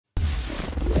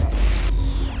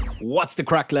What's the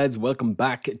crack, lads? Welcome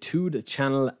back to the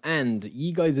channel. And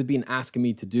you guys have been asking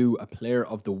me to do a player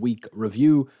of the week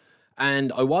review,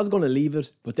 and I was going to leave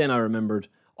it, but then I remembered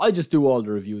I just do all the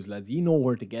reviews, lads. You know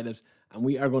where to get it, and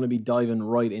we are going to be diving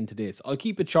right into this. I'll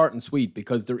keep it short and sweet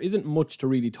because there isn't much to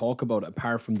really talk about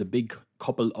apart from the big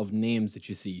couple of names that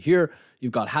you see here.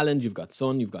 You've got Haaland, you've got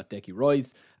Son, you've got Deki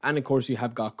Rice, and of course you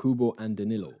have got Kubo and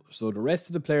Danilo. So the rest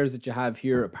of the players that you have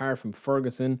here, apart from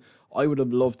Ferguson, I would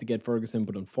have loved to get Ferguson,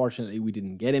 but unfortunately we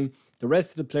didn't get him. The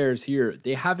rest of the players here,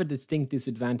 they have a distinct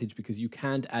disadvantage because you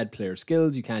can't add player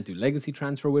skills, you can't do legacy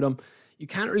transfer with them, you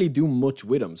can't really do much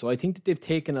with them. So I think that they've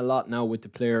taken a lot now with the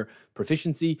player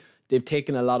proficiency. They've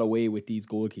taken a lot away with these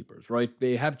goalkeepers, right?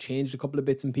 They have changed a couple of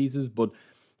bits and pieces, but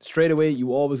straight away,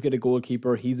 you always get a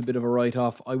goalkeeper. He's a bit of a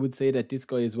write-off. I would say that this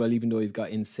guy as well, even though he's got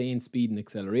insane speed and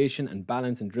acceleration and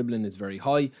balance and dribbling is very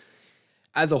high,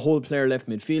 as a whole player left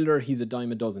midfielder, he's a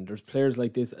dime a dozen. There's players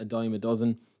like this, a dime a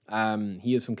dozen.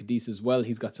 He is from Cadiz as well.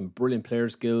 He's got some brilliant player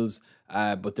skills,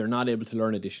 but they're not able to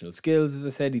learn additional skills. As I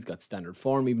said, he's got standard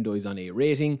form, even though he's on A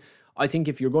rating. I think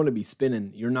if you're going to be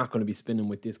spinning, you're not going to be spinning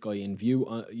with this guy in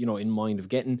view, in mind of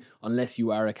getting, unless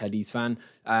you are a Cadiz fan.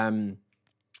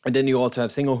 And then you also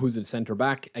have Singo, who's a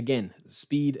centre-back. Again,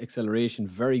 speed, acceleration,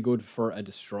 very good for a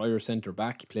destroyer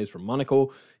centre-back. He plays for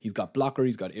Monaco. He's got blocker,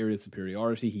 he's got aerial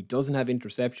superiority. He doesn't have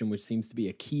interception, which seems to be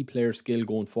a key player skill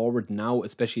going forward now,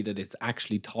 especially that it's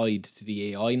actually tied to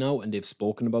the AI now, and they've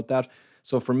spoken about that.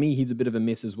 So for me, he's a bit of a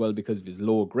miss as well because of his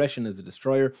low aggression as a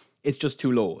destroyer. It's just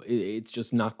too low. It's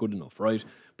just not good enough, right?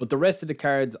 But the rest of the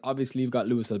cards, obviously you've got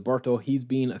Luis Alberto. He's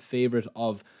been a favourite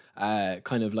of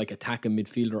kind of like attacking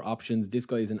midfielder options. This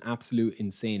guy is an absolute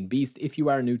insane beast. If you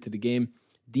are new to the game,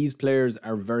 these players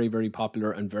are very, very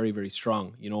popular and very, very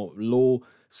strong. You know, low,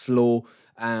 slow,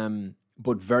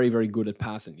 but very, very good at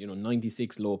passing. You know,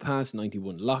 96 low pass,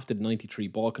 91 lofted, 93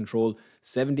 ball control,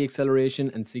 70 acceleration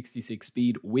and 66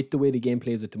 speed. With the way the game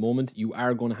plays at the moment, you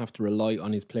are going to have to rely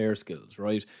on his player skills,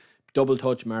 right? Double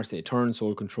touch, Marseille turn,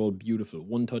 soul control, beautiful.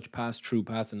 One touch pass, true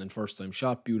pass, and then first time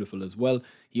shot, beautiful as well.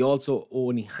 He also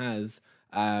only has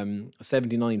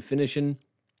 79 finishing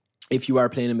if you are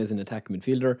playing him as an attacking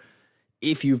midfielder.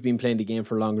 If you've been playing the game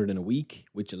for longer than a week,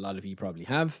 which a lot of you probably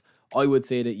have, I would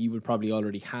say that you would probably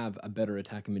already have a better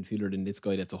attacking midfielder than this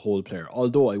guy that's a whole player.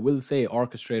 Although I will say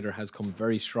Orchestrator has come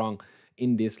very strong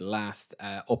in this last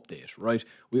update, right?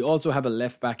 We also have a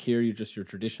left back here. You're just your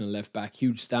traditional left back,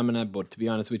 huge stamina, but to be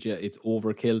honest with you, it's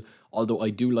overkill. Although I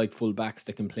do like full backs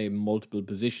that can play multiple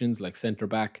positions like centre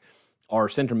back or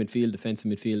centre midfield,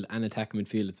 defensive midfield, and attacking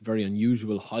midfield. It's a very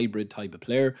unusual hybrid type of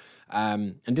player.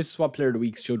 And this is what player of the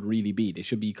week should really be. They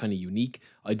should be kind of unique.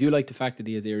 I do like the fact that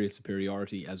he has aerial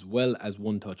superiority as well as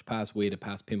one-touch pass, way to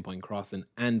pass, pinpoint crossing,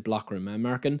 and blocker and man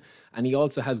marking. And he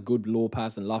also has good low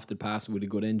pass and lofted pass with a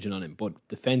good engine on him. But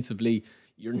defensively,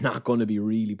 you're not going to be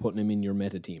really putting him in your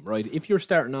meta team, right? If you're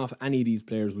starting off, any of these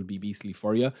players would be beastly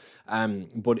for you.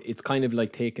 But it's kind of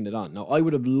like taking it on. Now, I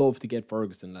would have loved to get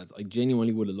Ferguson, lads. I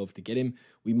genuinely would have loved to get him.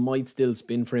 We might still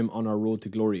spin for him on our Road to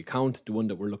Glory account, the one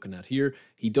that we're looking at here.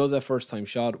 He does have first time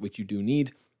shot, which you do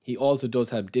need. He also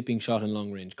does have dipping shot and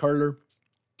long range curler.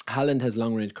 Haaland has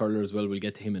long range curler as well. We'll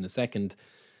get to him in a second.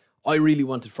 I really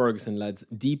wanted Ferguson, lads.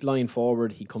 Deep line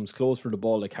forward, he comes close for the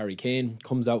ball like Harry Kane,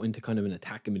 comes out into kind of an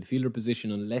attacking midfielder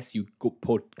position unless you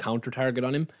put counter target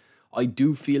on him. I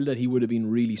do feel that he would have been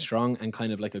really strong and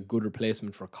kind of like a good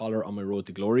replacement for Collar on my Road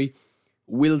to Glory.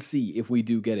 We'll see if we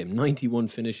do get him. 91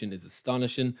 finishing is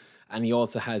astonishing, and he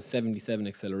also has 77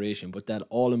 acceleration, but that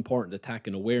all-important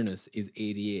attacking awareness is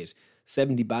 88.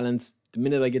 70 balance. The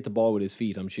minute I get the ball with his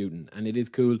feet, I'm shooting. And it is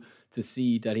cool to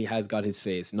see that he has got his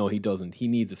face. No, he doesn't. He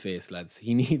needs a face, lads.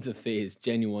 He needs a face,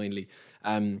 genuinely.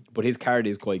 But his card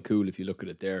is quite cool if you look at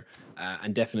it there.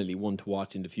 And definitely one to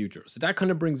watch in the future. So that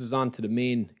kind of brings us on to the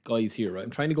main guys here, right?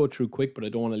 I'm trying to go through quick, but I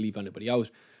don't want to leave anybody out.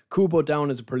 Kubo down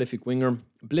as a prolific winger.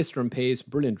 Blistering pace,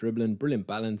 brilliant dribbling, brilliant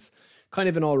balance. Kind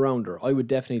of an all-rounder. I would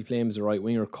definitely play him as a right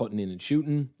winger, cutting in and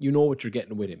shooting. You know what you're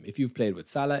getting with him. If you've played with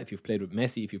Salah, if you've played with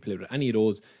Messi, if you've played with any of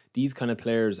those, these kind of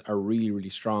players are really, really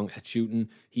strong at shooting.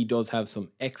 He does have some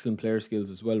excellent player skills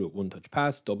as well with one-touch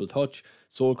pass, double touch,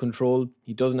 soul control.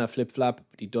 He doesn't have flip-flap,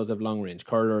 but he does have long-range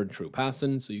curler and true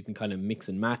passing, so you can kind of mix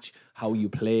and match how you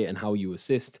play and how you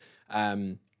assist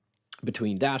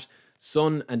between that.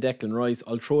 Son and Declan Rice,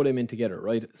 I'll throw them in together,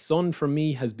 right? Son, for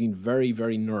me, has been very,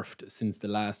 very nerfed since the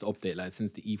last update, lads,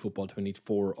 since the eFootball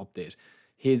 24 update.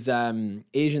 His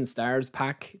Asian Stars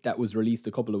pack that was released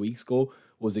a couple of weeks ago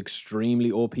was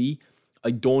extremely OP.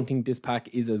 I don't think this pack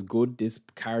is as good. This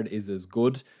card is as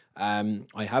good. I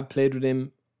have played with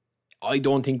him. I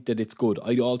don't think that it's good.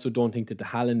 I also don't think that the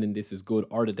Haaland in this is good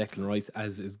or the Declan Rice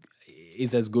as is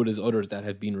is as good as others that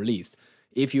have been released.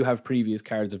 If you have previous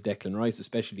cards of Declan Rice,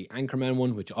 especially the Anchorman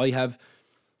one, which I have,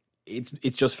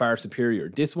 it's just far superior.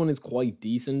 This one is quite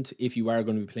decent if you are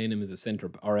going to be playing him as a centre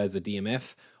or as a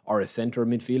DMF or a centre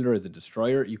midfielder as a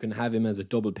destroyer. You can have him as a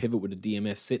double pivot with a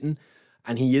DMF sitting,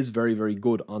 and he is very, very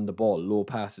good on the ball. Low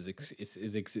pass is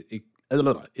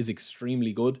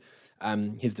extremely good.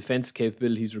 His defensive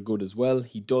capabilities are good as well.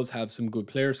 He does have some good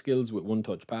player skills with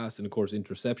one-touch pass and, of course,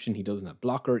 interception. He doesn't have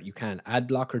blocker. You can add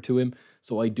blocker to him.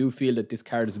 So I do feel that this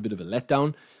card is a bit of a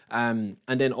letdown. And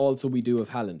then also we do have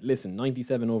Haaland. Listen,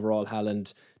 97 overall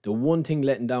Haaland. The one thing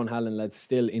letting down Haaland, lads,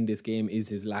 still in this game is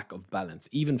his lack of balance.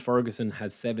 Even Ferguson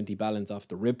has 70 balance off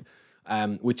the rip,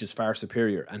 which is far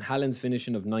superior. And Haaland's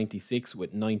finishing of 96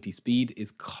 with 90 speed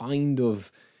is kind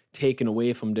of taken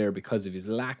away from there because of his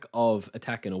lack of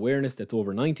attacking awareness. That's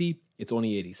over 90. It's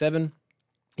only 87.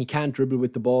 He can't dribble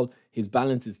with the ball. His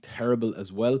balance is terrible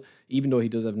as well, even though he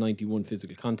does have 91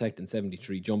 physical contact and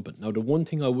 73 jumping. Now, the one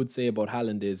thing I would say about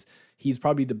Haaland is he's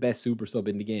probably the best super sub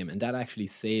in the game, and that actually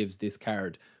saves this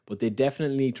card. But they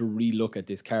definitely need to relook at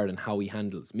this card and how he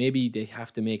handles. Maybe they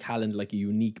have to make Haaland like a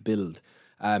unique build,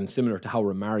 similar to how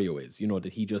Romario is, you know,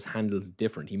 that he just handles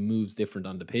different. He moves different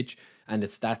on the pitch, and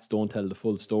his stats don't tell the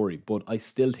full story. But I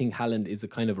still think Haaland is a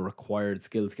kind of a required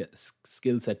skill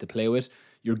set to play with.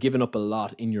 You're giving up a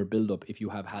lot in your build-up if you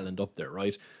have Haaland up there,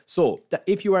 right? So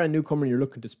if you are a newcomer and you're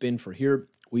looking to spin for here,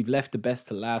 we've left the best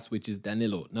to last, which is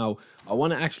Danilo. Now, I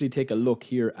want to actually take a look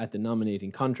here at the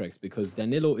nominating contracts because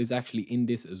Danilo is actually in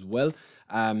this as well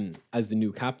as the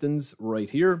new captains right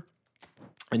here.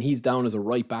 And he's down as a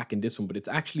right back in this one, but it's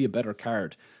actually a better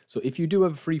card. So if you do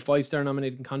have a free 5-star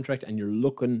nominating contract and you're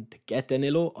looking to get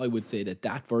Danilo, I would say that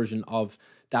that version of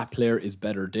that player is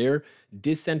better there.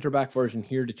 This centre-back version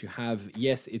here that you have,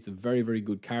 yes, it's a very, very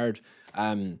good card.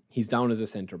 He's down as a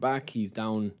centre-back. He's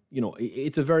down, you know,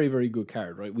 it's a very, very good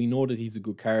card, right? We know that he's a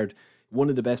good card. One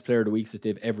of the best player of the weeks that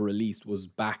they've ever released was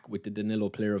back with the Danilo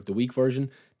player of the week version.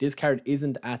 This card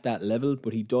isn't at that level,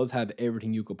 but he does have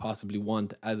everything you could possibly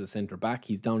want as a centre back.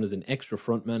 He's down as an extra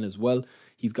front man as well.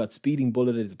 He's got speeding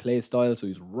bullet as a play style, so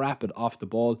he's rapid off the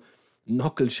ball.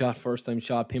 Knuckle shot, first time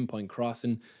shot, pinpoint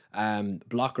crossing,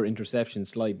 blocker, interception,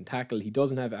 slide and tackle. He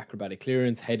doesn't have acrobatic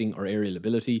clearance, heading or aerial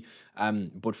ability,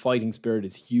 but fighting spirit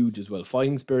is huge as well.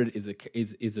 Fighting spirit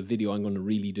is a video I'm going to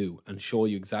really do and show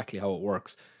you exactly how it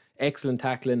works. Excellent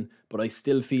tackling, but I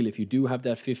still feel if you do have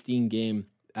that 15 game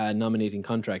nominating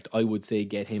contract, I would say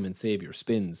get him and save your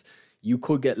spins. You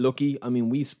could get lucky. I mean,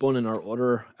 we spun in our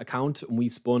other account, and we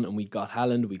spun and we got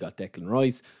Haaland, we got Declan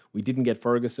Rice, we didn't get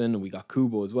Ferguson, and we got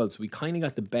Kubo as well. So we kind of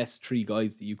got the best 3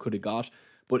 guys that you could have got.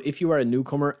 But if you are a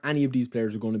newcomer, any of these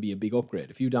players are going to be a big upgrade.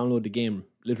 If you download the game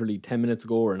literally 10 minutes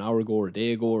ago or an hour ago or a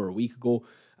day ago or a week ago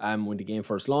when the game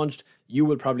first launched, you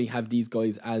will probably have these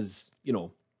guys as, you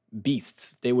know,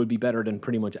 beasts. They will be better than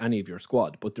pretty much any of your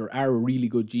squad, but there are really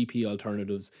good GP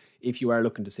alternatives. If you are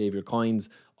looking to save your coins,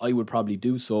 I would probably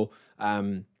do so.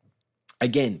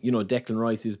 Again, you know, Declan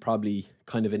Rice is probably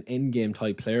kind of an end game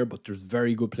type player, but there's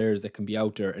very good players that can be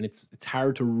out there, and it's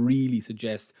hard to really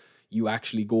suggest you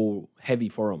actually go heavy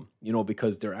for them, you know,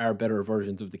 because there are better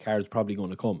versions of the cards probably going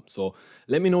to come. So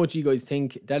let me know what you guys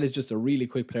think. That is just a really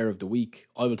quick player of the week.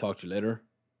 I will talk to you later.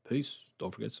 Peace.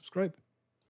 Don't forget to subscribe.